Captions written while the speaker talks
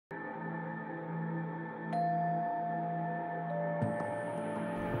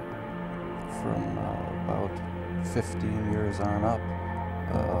from about 15 years on up,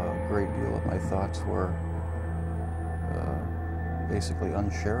 a great deal of my thoughts were basically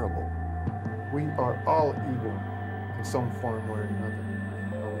unshareable. We are all evil in some form or another.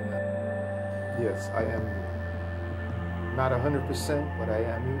 Yes, I am not 100%, but I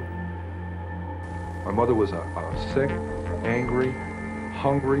am evil. My mother was a sick, angry,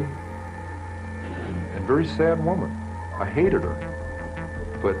 hungry, and very sad woman. I hated her,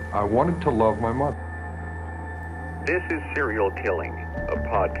 but I wanted to love my mother. This is Serial Killing, a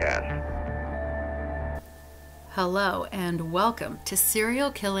podcast. Hello and welcome to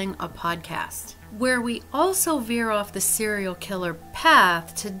Serial Killing, a podcast, where we also veer off the serial killer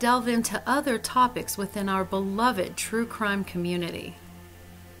path to delve into other topics within our beloved true crime community.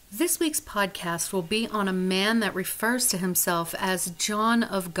 This week's podcast will be on a man that refers to himself as John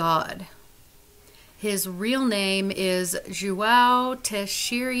of God. His real name is Joao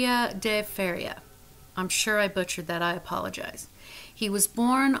Teixeira de Faria. I'm sure I butchered that, I apologize. He was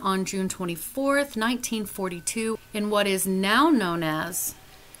born on June 24th, 1942, in what is now known as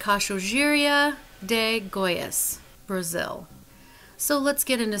Cachoeiria de Goiás, Brazil. So let's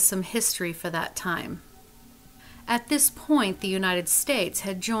get into some history for that time. At this point, the United States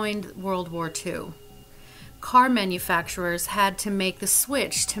had joined World War II. Car manufacturers had to make the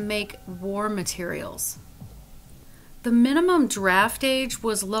switch to make war materials. The minimum draft age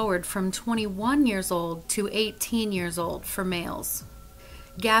was lowered from 21 years old to 18 years old for males.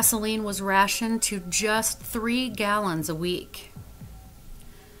 Gasoline was rationed to just 3 gallons a week.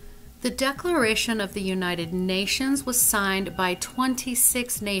 The Declaration of the United Nations was signed by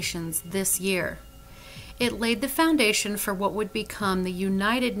 26 nations this year. It laid the foundation for what would become the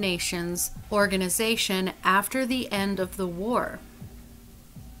United Nations organization after the end of the war.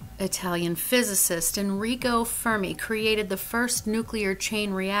 Italian physicist Enrico Fermi created the first nuclear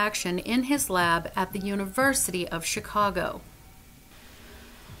chain reaction in his lab at the University of Chicago.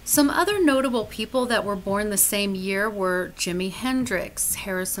 Some other notable people that were born the same year were Jimi Hendrix,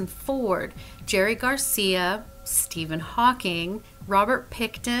 Harrison Ford, Jerry Garcia, Stephen Hawking, Robert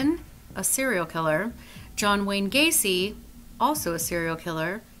Pickton, a serial killer, John Wayne Gacy, also a serial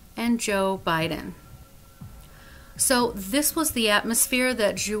killer, and Joe Biden. So this was the atmosphere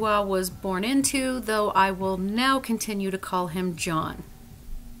that Joao was born into, though I will now continue to call him John.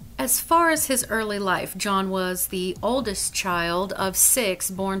 As far as his early life, John was the oldest child of 6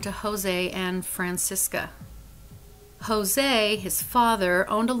 born to Jose and Francisca. Jose, his father,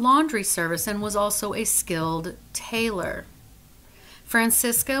 owned a laundry service and was also a skilled tailor.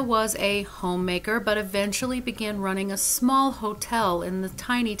 Francisca was a homemaker, but eventually began running a small hotel in the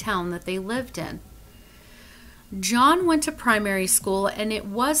tiny town that they lived in. John went to primary school, and it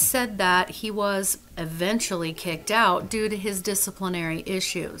was said that he was eventually kicked out due to his disciplinary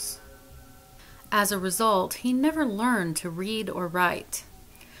issues. As a result, he never learned to read or write.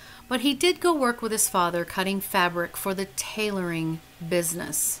 But he did go work with his father cutting fabric for the tailoring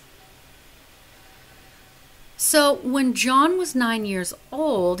business. So when John was 9 years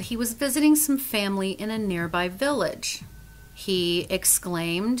old, he was visiting some family in a nearby village. He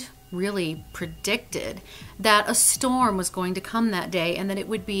exclaimed, really predicted, that a storm was going to come that day and that it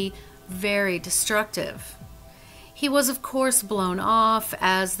would be very destructive. He was, of course, blown off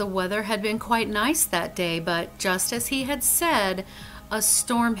as the weather had been quite nice that day, but just as he had said, a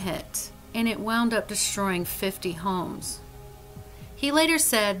storm hit and it wound up destroying 50 homes. He later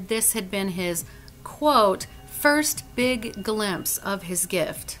said this had been his, quote, first big glimpse of his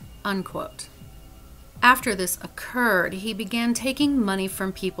gift, unquote. After this occurred, he began taking money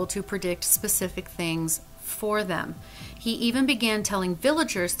from people to predict specific things for them. He even began telling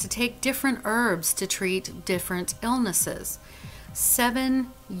villagers to take different herbs to treat different illnesses. 7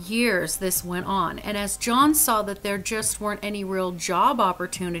 years this went on, and as John saw that there just weren't any real job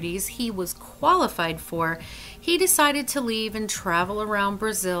opportunities he was qualified for, he decided to leave and travel around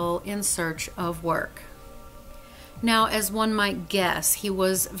Brazil in search of work. Now, as one might guess, he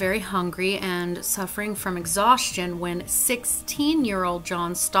was very hungry and suffering from exhaustion when 16-year-old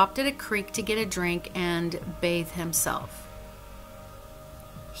John stopped at a creek to get a drink and bathe himself.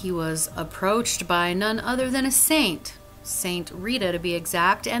 He was approached by none other than a saint, Saint Rita to be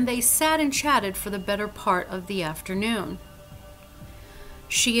exact, and they sat and chatted for the better part of the afternoon.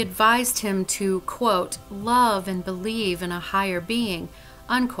 She advised him to, quote, love and believe in a higher being,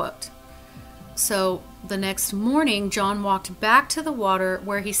 unquote. So the next morning, John walked back to the water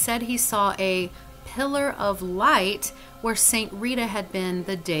where he said he saw a pillar of light where Saint Rita had been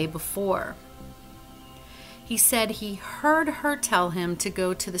the day before. He said he heard her tell him to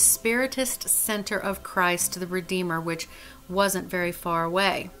go to the Spiritist Center of Christ the Redeemer, which wasn't very far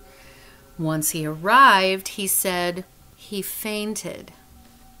away. Once he arrived, he said he fainted.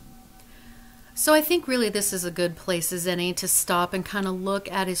 So I think really this is a good place as any to stop and kind of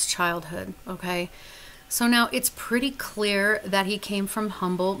look at his childhood, okay? So now it's pretty clear that he came from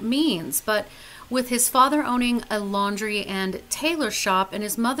humble means, but with his father owning a laundry and tailor shop and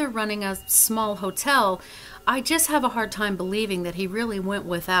his mother running a small hotel, I just have a hard time believing that he really went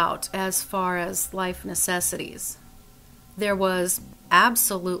without as far as life necessities. There was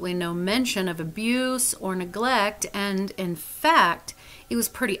absolutely no mention of abuse or neglect, and in fact, it was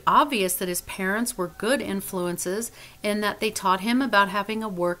pretty obvious that his parents were good influences in that they taught him about having a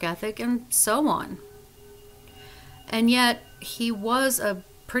work ethic and so on. And yet, he was a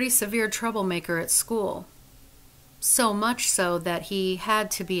pretty severe troublemaker at school. So much so that he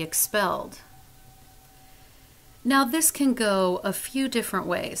had to be expelled. Now, this can go a few different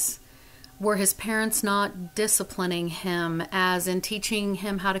ways. Were his parents not disciplining him, as in teaching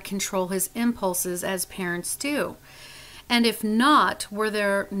him how to control his impulses as parents do? And if not, were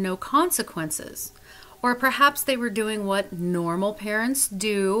there no consequences? Or perhaps they were doing what normal parents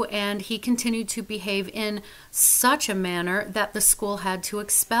do, and he continued to behave in such a manner that the school had to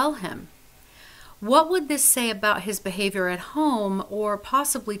expel him. What would this say about his behavior at home, or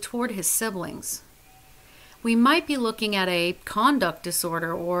possibly toward his siblings? We might be looking at a conduct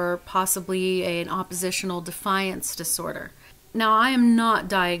disorder, or possibly an oppositional defiance disorder. Now, I am not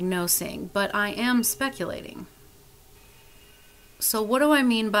diagnosing, but I am speculating. So what do I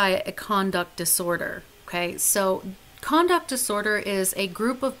mean by a conduct disorder? Okay, so conduct disorder is a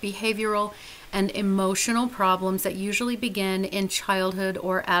group of behavioral and emotional problems that usually begin in childhood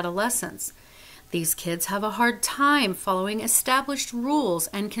or adolescence. These kids have a hard time following established rules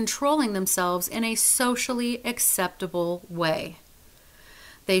and controlling themselves in a socially acceptable way.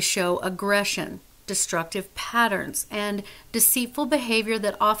 They show aggression, destructive patterns, and deceitful behavior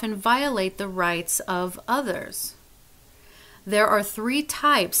that often violate the rights of others. There are 3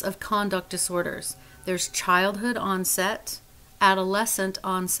 types of conduct disorders. There's childhood onset, adolescent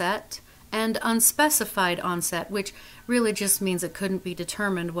onset, and unspecified onset, which really just means it couldn't be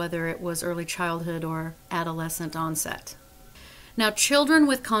determined whether it was early childhood or adolescent onset. Now, children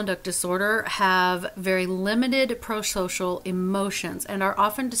with conduct disorder have very limited prosocial emotions and are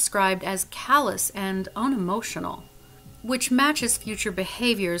often described as callous and unemotional, which matches future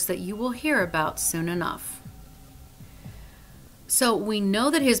behaviors that you will hear about soon enough. So we know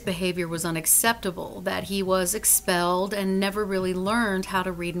that his behavior was unacceptable, that he was expelled and never really learned how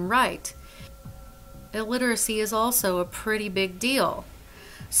to read and write. Illiteracy is also a pretty big deal.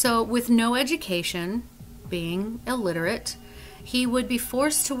 So with no education, being illiterate, he would be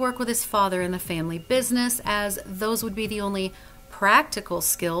forced to work with his father in the family business, as those would be the only practical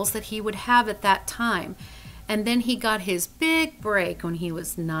skills that he would have at that time. And then he got his big break when he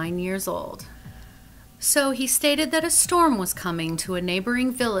was 9 years old. So he stated that a storm was coming to a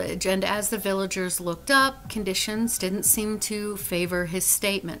neighboring village, and as the villagers looked up, conditions didn't seem to favor his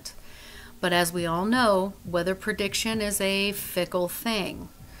statement. But as we all know, weather prediction is a fickle thing.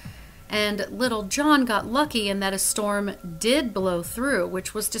 And little John got lucky in that a storm did blow through,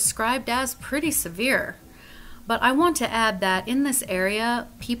 which was described as pretty severe. But I want to add that in this area,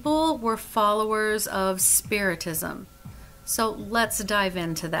 people were followers of Spiritism. So let's dive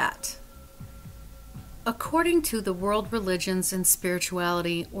into that. According to the World Religions and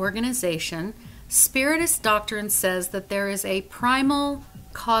Spirituality Organization, Spiritist doctrine says that there is a primal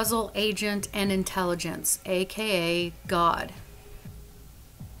causal agent and intelligence, aka God.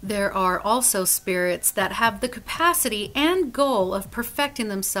 There are also spirits that have the capacity and goal of perfecting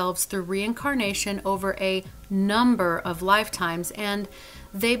themselves through reincarnation over a number of lifetimes, and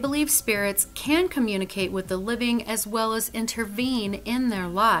they believe spirits can communicate with the living as well as intervene in their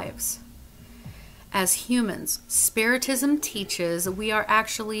lives. As humans, Spiritism teaches we are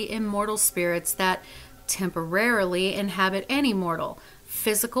actually immortal spirits that temporarily inhabit any mortal,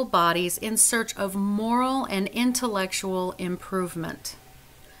 physical bodies in search of moral and intellectual improvement.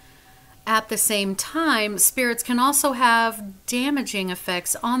 At the same time, spirits can also have damaging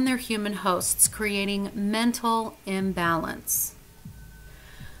effects on their human hosts, creating mental imbalance.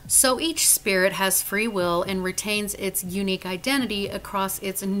 So each spirit has free will and retains its unique identity across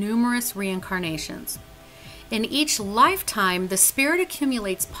its numerous reincarnations. In each lifetime, the spirit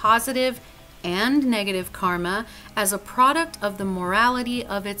accumulates positive and negative karma as a product of the morality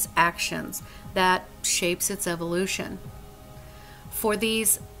of its actions that shapes its evolution. For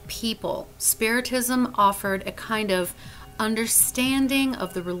these people, Spiritism offered a kind of understanding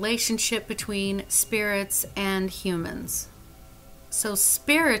of the relationship between spirits and humans. So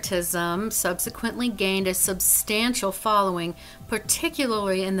Spiritism subsequently gained a substantial following,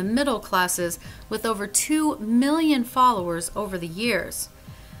 particularly in the middle classes, with over 2 million followers over the years.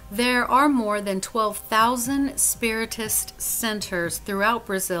 There are more than 12,000 Spiritist centers throughout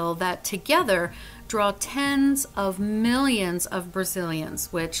Brazil that together draw tens of millions of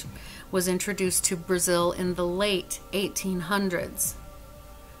Brazilians, which was introduced to Brazil in the late 1800s.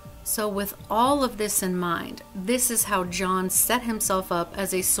 So with all of this in mind, this is how John set himself up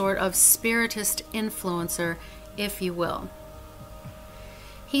as a sort of Spiritist influencer, if you will.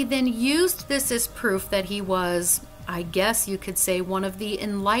 He then used this as proof that he was, I guess you could say, one of the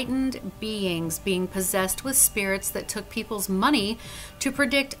enlightened beings being possessed with spirits that took people's money to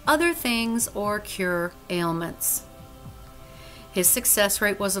predict other things or cure ailments. His success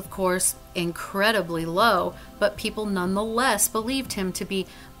rate was, of course, incredibly low, but people nonetheless believed him to be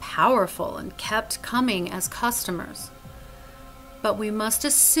powerful and kept coming as customers. But we must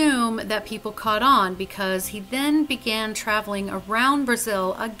assume that people caught on, because he then began traveling around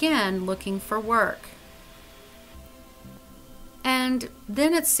Brazil again looking for work. And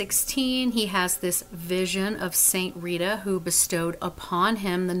then at 16, he has this vision of Saint Rita, who bestowed upon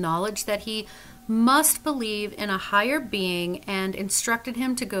him the knowledge that he must believe in a higher being, and instructed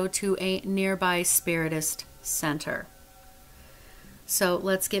him to go to a nearby Spiritist center. So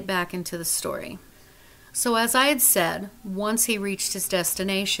let's get back into the story. So as I had said, once he reached his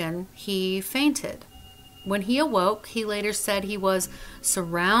destination, he fainted. When he awoke, he later said he was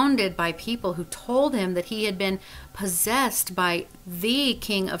surrounded by people who told him that he had been possessed by the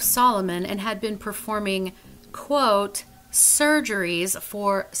King of Solomon and had been performing, quote, surgeries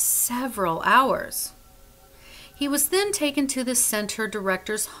for several hours. He was then taken to the center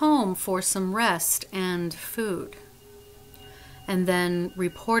director's home for some rest and food. And then,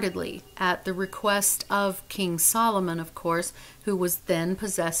 reportedly, at the request of King Solomon, of course, who was then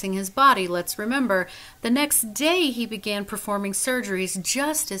possessing his body. Let's remember, the next day he began performing surgeries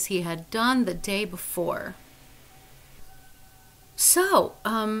just as he had done the day before. So,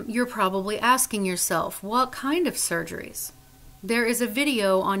 you're probably asking yourself, what kind of surgeries? There is a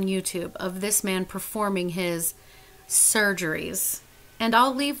video on YouTube of this man performing his surgeries, and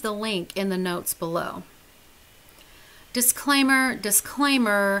I'll leave the link in the notes below.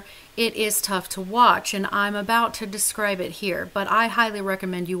 Disclaimer, it is tough to watch, and I'm about to describe it here, but I highly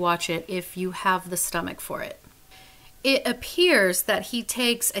recommend you watch it if you have the stomach for it. It appears that he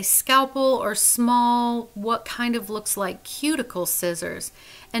takes a scalpel or small, what kind of looks like cuticle scissors,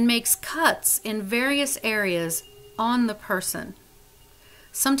 and makes cuts in various areas on the person.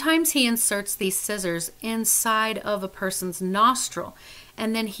 Sometimes he inserts these scissors inside of a person's nostril,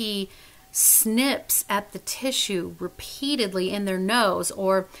 and then he snips at the tissue repeatedly in their nose,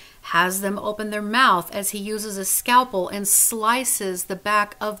 or has them open their mouth as he uses a scalpel and slices the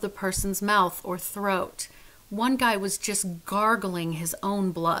back of the person's mouth or throat. One guy was just gargling his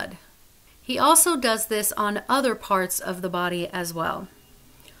own blood. He also does this on other parts of the body as well.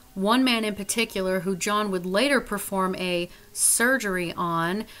 One man in particular, who John would later perform a surgery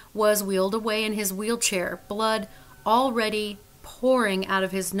on, was wheeled away in his wheelchair, blood already pouring out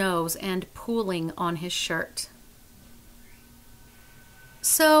of his nose and pooling on his shirt.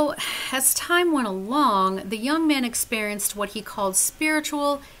 So, as time went along, the young man experienced what he called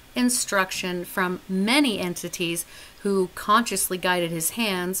spiritual instruction from many entities who consciously guided his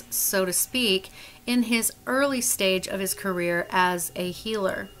hands, so to speak, in his early stage of his career as a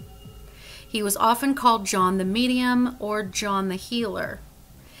healer. He was often called John the Medium or John the Healer.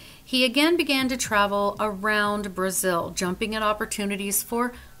 He again began to travel around Brazil, jumping at opportunities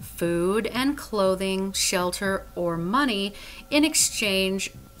for food and clothing, shelter, or money in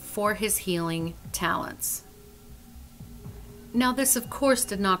exchange for his healing talents. Now, this of course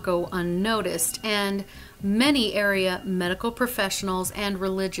did not go unnoticed, and many area medical professionals and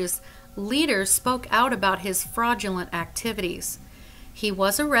religious leaders spoke out about his fraudulent activities. He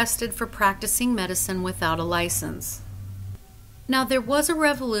was arrested for practicing medicine without a license. Now, there was a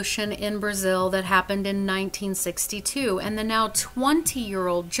revolution in Brazil that happened in 1962, and the now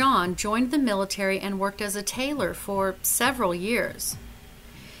 20-year-old John joined the military and worked as a tailor for several years.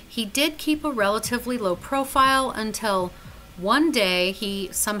 He did keep a relatively low profile until one day he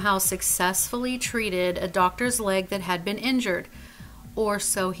somehow successfully treated a doctor's leg that had been injured, or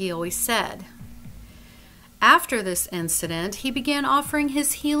so he always said. After this incident, he began offering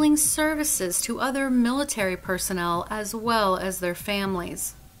his healing services to other military personnel as well as their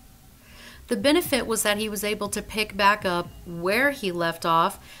families. The benefit was that he was able to pick back up where he left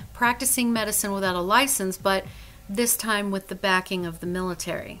off, practicing medicine without a license, but this time with the backing of the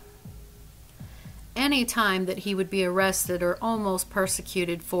military. any time that he would be arrested or almost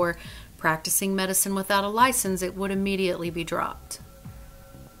persecuted for practicing medicine without a license, it would immediately be dropped.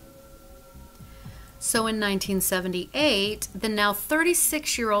 So in 1978, the now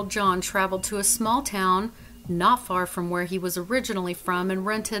 36-year-old John traveled to a small town not far from where he was originally from and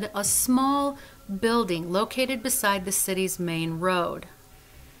rented a small building located beside the city's main road.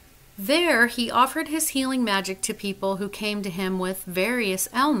 There, he offered his healing magic to people who came to him with various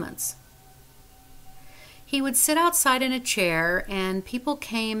ailments. He would sit outside in a chair, and people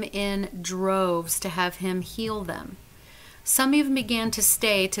came in droves to have him heal them. Some even began to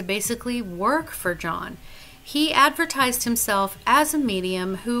stay to basically work for John. He advertised himself as a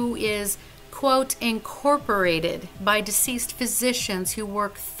medium who is, quote, incorporated by deceased physicians who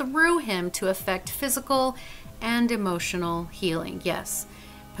work through him to effect physical and emotional healing. Yes,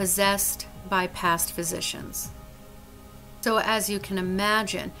 possessed by past physicians. So as you can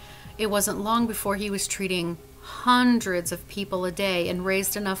imagine, it wasn't long before he was treating hundreds of people a day and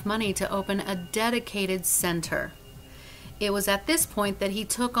raised enough money to open a dedicated center. It was at this point that he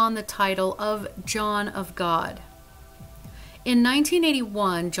took on the title of John of God. In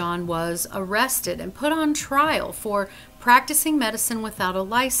 1981, John was arrested and put on trial for practicing medicine without a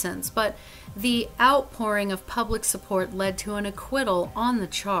license, but the outpouring of public support led to an acquittal on the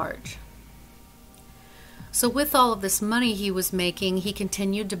charge. So with all of this money he was making, he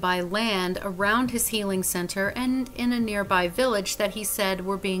continued to buy land around his healing center and in a nearby village that he said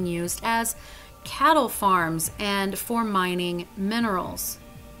were being used as cattle farms and for mining minerals.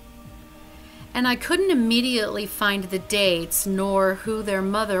 And I couldn't immediately find the dates nor who their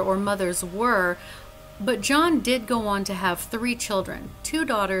mother or mothers were, but John did go on to have 3 children, 2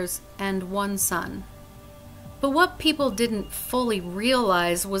 daughters and 1 son. But what people didn't fully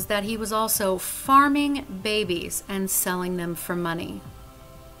realize was that he was also farming babies and selling them for money.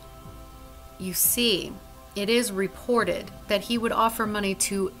 You see, it is reported that he would offer money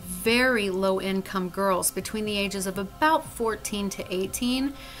to very low-income girls between the ages of about 14 to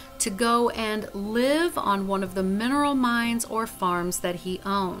 18 to go and live on one of the mineral mines or farms that he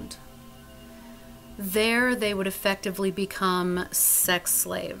owned. There, they would effectively become sex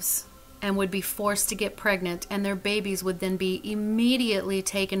slaves and would be forced to get pregnant, and their babies would then be immediately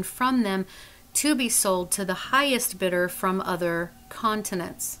taken from them to be sold to the highest bidder from other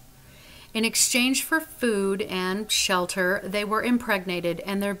continents. In exchange for food and shelter, they were impregnated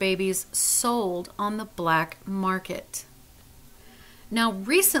and their babies sold on the black market. Now,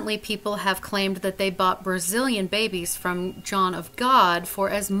 recently people have claimed that they bought Brazilian babies from John of God for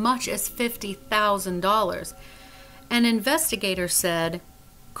as much as $50,000. An investigator said,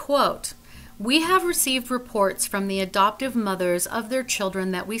 quote, "We have received reports from the adoptive mothers of their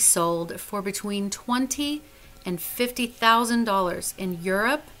children that we sold for between $20,000 and $50,000 in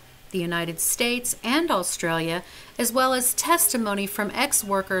Europe, the United States, and Australia, as well as testimony from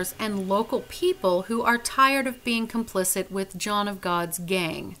ex-workers and local people who are tired of being complicit with John of God's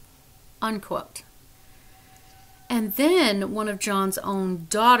gang." Unquote. And then one of John's own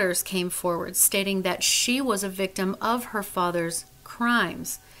daughters came forward stating that she was a victim of her father's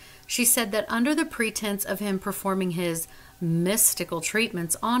crimes. She said that under the pretense of him performing his mystical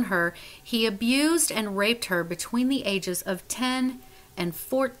treatments on her, he abused and raped her between the ages of 10 and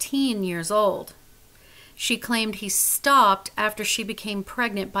 14 years old. She claimed he stopped after she became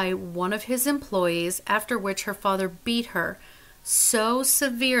pregnant by one of his employees, after which her father beat her so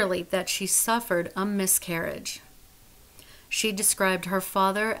severely that she suffered a miscarriage. She described her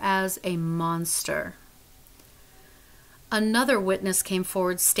father as a monster. Another witness came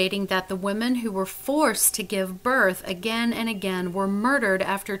forward stating that the women who were forced to give birth again and again were murdered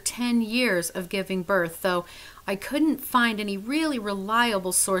after 10 years of giving birth, though I couldn't find any really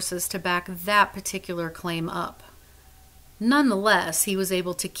reliable sources to back that particular claim up. Nonetheless, he was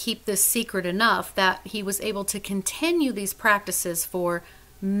able to keep this secret enough that he was able to continue these practices for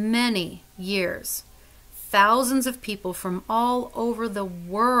many years. Thousands of people from all over the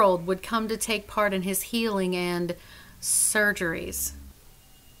world would come to take part in his healing and surgeries.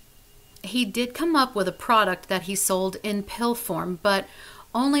 He did come up with a product that he sold in pill form, but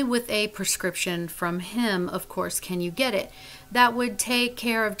only with a prescription from him, of course, can you get it. That would take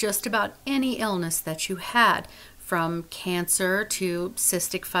care of just about any illness that you had, from cancer to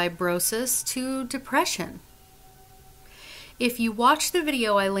cystic fibrosis to depression. If you watch the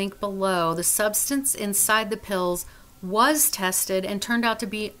video I link below, the substance inside the pills was tested and turned out to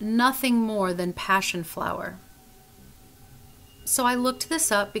be nothing more than passion flower. So I looked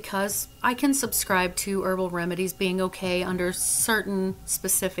this up because I can subscribe to herbal remedies being okay under certain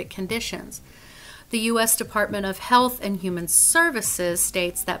specific conditions. The U.S. Department of Health and Human Services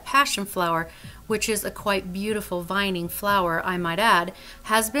states that passion flower, which is a quite beautiful vining flower, I might add,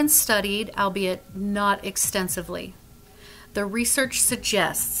 has been studied, albeit not extensively. The research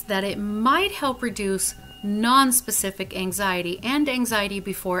suggests that it might help reduce non-specific anxiety and anxiety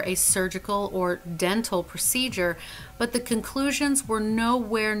before a surgical or dental procedure, but the conclusions were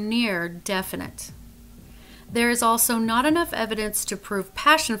nowhere near definite. There is also not enough evidence to prove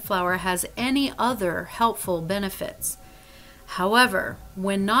passion flower has any other helpful benefits. However,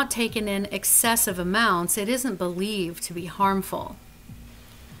 when not taken in excessive amounts, it isn't believed to be harmful.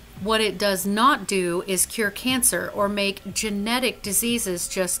 What it does not do is cure cancer or make genetic diseases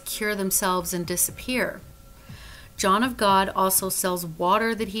just cure themselves and disappear. John of God also sells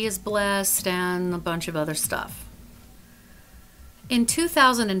water that he has blessed and a bunch of other stuff. In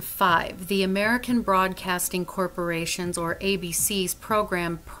 2005, the American Broadcasting Corporation's, or ABC's,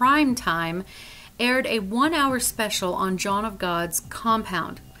 program Prime Time aired a 1-hour special on John of God's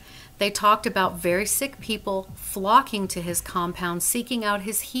compound. They talked about very sick people flocking to his compound, seeking out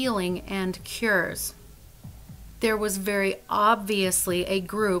his healing and cures. There was very obviously a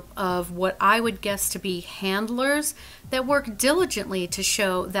group of what I would guess to be handlers that worked diligently to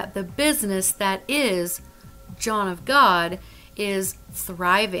show that the business that is John of God is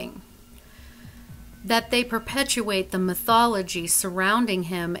thriving, that they perpetuate the mythology surrounding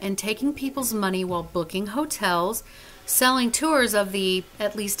him and taking people's money while booking hotels, selling tours of the,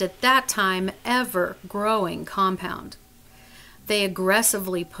 at least at that time, ever-growing compound. They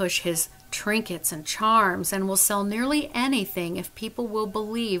aggressively push his trinkets and charms and will sell nearly anything if people will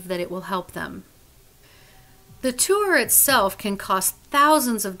believe that it will help them. The tour itself can cost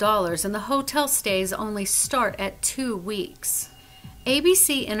thousands of dollars, and the hotel stays only start at 2 weeks.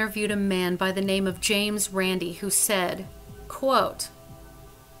 ABC interviewed a man by the name of James Randi who said, quote,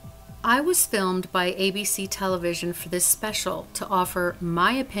 "I was filmed by ABC television for this special to offer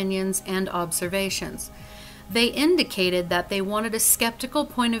my opinions and observations. They indicated that they wanted a skeptical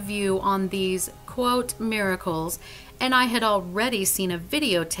point of view on these, quote, miracles, and I had already seen a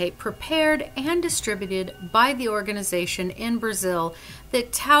videotape prepared and distributed by the organization in Brazil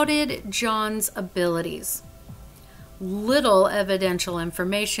that touted John's abilities. Little evidential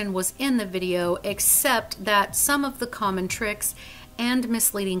information was in the video except that some of the common tricks and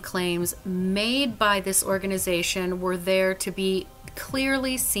misleading claims made by this organization were there to be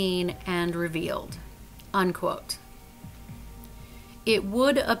clearly seen and revealed." Unquote. It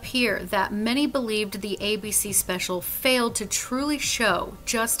would appear that many believed the ABC special failed to truly show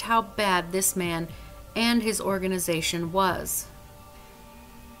just how bad this man and his organization was.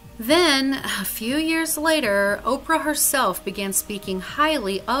 Then, a few years later, Oprah herself began speaking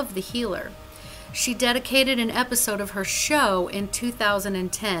highly of the healer. She dedicated an episode of her show in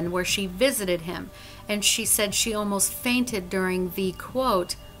 2010 where she visited him, and she said she almost fainted during the,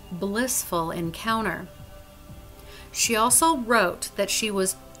 quote, blissful encounter. She also wrote that she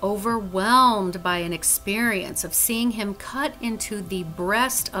was overwhelmed by an experience of seeing him cut into the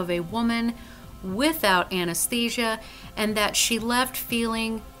breast of a woman without anesthesia, and that she left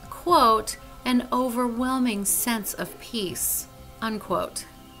feeling, quote, an overwhelming sense of peace, unquote.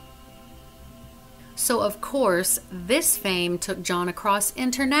 So, of course, this fame took John across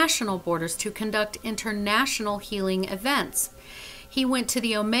international borders to conduct international healing events. He went to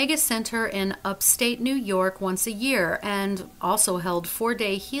the Omega Center in upstate New York once a year and also held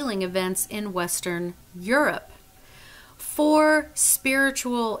 4-day healing events in Western Europe. 4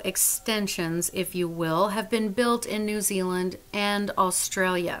 spiritual extensions, if you will, have been built in New Zealand and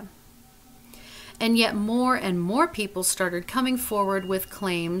Australia. And yet more and more people started coming forward with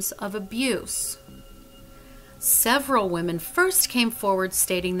claims of abuse. Several women first came forward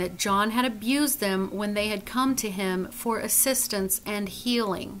stating that John had abused them when they had come to him for assistance and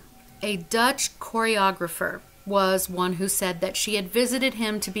healing. A Dutch choreographer was one who said that she had visited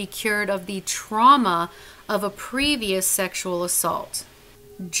him to be cured of the trauma of a previous sexual assault.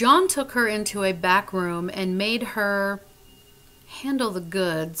 John took her into a back room and made her handle the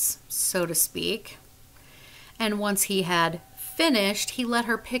goods, so to speak. And once he had finished, he let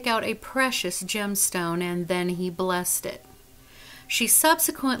her pick out a precious gemstone and then he blessed it. She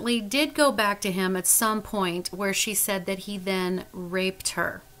subsequently did go back to him at some point where she said that he then raped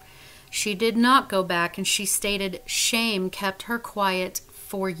her. She did not go back, and she stated shame kept her quiet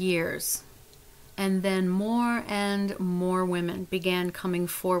for years. And then more and more women began coming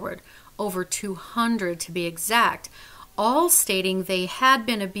forward, over 200 to be exact, all stating they had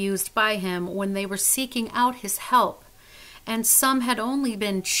been abused by him when they were seeking out his help. And some had only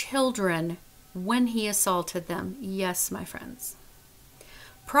been children when he assaulted them. Yes, my friends.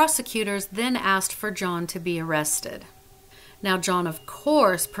 Prosecutors then asked for John to be arrested. Now, John, of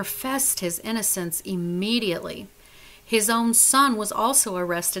course, professed his innocence immediately. His own son was also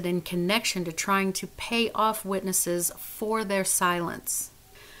arrested in connection to trying to pay off witnesses for their silence.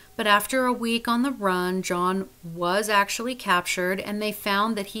 But after a week on the run, John was actually captured, and they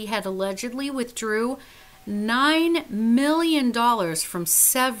found that he had allegedly withdrew $9 million from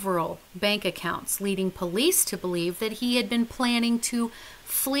several bank accounts, leading police to believe that he had been planning to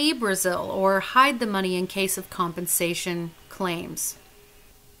flee Brazil or hide the money in case of compensation claims.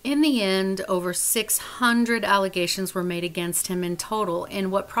 In the end, over 600 allegations were made against him in total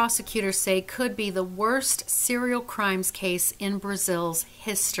in what prosecutors say could be the worst serial crimes case in Brazil's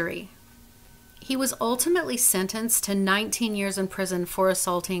history. He was ultimately sentenced to 19 years in prison for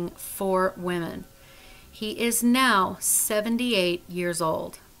assaulting 4 women. He is now 78 years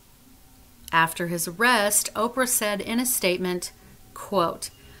old. After his arrest, Oprah said in a statement,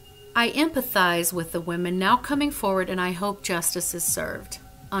 quote, "I empathize with the women now coming forward and I hope justice is served."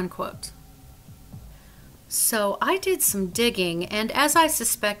 Unquote. So I did some digging, and as I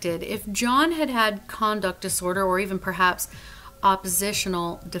suspected, if John had had conduct disorder or even perhaps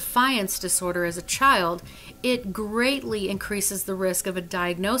oppositional defiance disorder as a child, it greatly increases the risk of a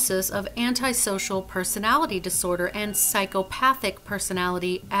diagnosis of antisocial personality disorder and psychopathic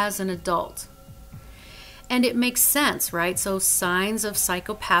personality as an adult. And it makes sense, right? So signs of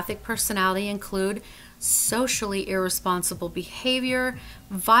psychopathic personality include socially irresponsible behavior,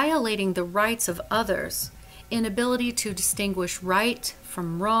 violating the rights of others, inability to distinguish right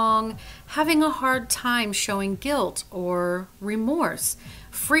from wrong, having a hard time showing guilt or remorse,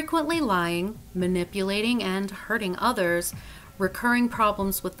 frequently lying, manipulating and hurting others, recurring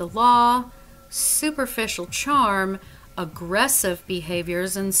problems with the law, superficial charm, aggressive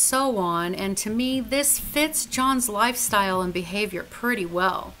behaviors, and so on. And to me, this fits John's lifestyle and behavior pretty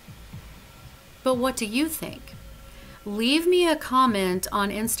well. But what do you think? Leave me a comment on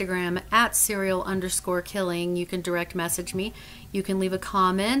Instagram at serial_killing. You can direct message me. You can leave a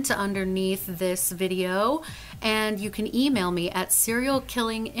comment underneath this video, and you can email me at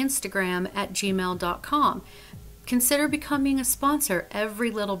serialkillinginstagram@gmail.com. Consider becoming a sponsor. Every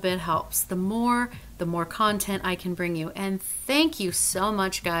little bit helps. The more content I can bring you. And thank you so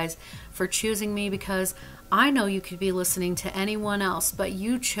much, guys, for choosing me, because I know you could be listening to anyone else, but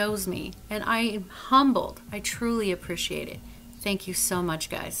you chose me, and I am humbled. I truly appreciate it. Thank you so much,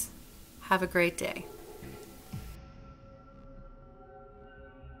 guys. Have a great day.